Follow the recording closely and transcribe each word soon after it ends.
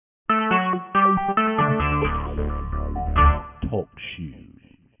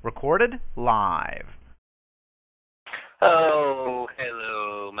Recorded live. Oh,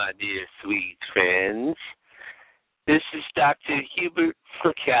 hello, my dear sweet friends. This is Dr. Hubert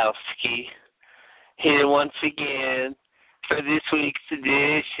Slowkowski here once again for this week's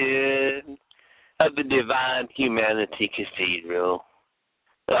edition of the Divine Humanity Cathedral.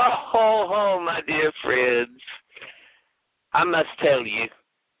 Oh, my dear friends, I must tell you,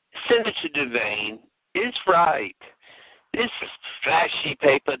 Senator Devane is right. This flashy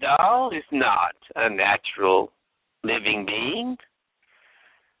paper doll is not a natural living being.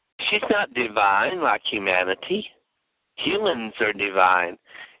 She's not divine like humanity. Humans are divine.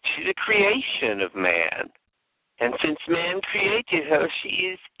 She's a creation of man. And since man created her, she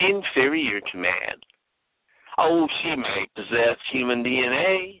is inferior to man. Oh, she may possess human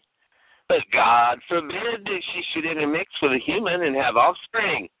DNA, but God forbid that she should intermix with a human and have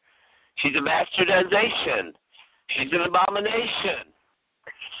offspring. She's a bastardization. She's an abomination.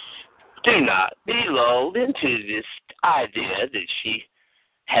 Do not be lulled into this idea that she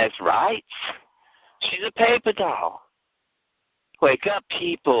has rights. She's a paper doll. Wake up,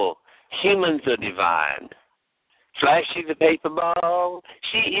 people. Humans are divine. Flashy the paper ball,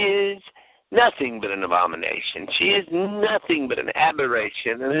 she is nothing but an abomination. She is nothing but an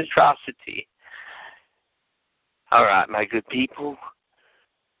aberration, an atrocity. All right, my good people,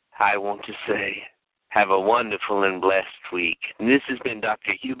 I want to say have a wonderful and blessed week. And this has been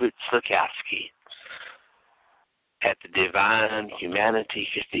Dr. Hubert Slowkowski at the Divine Humanity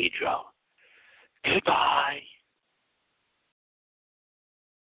Cathedral. Goodbye.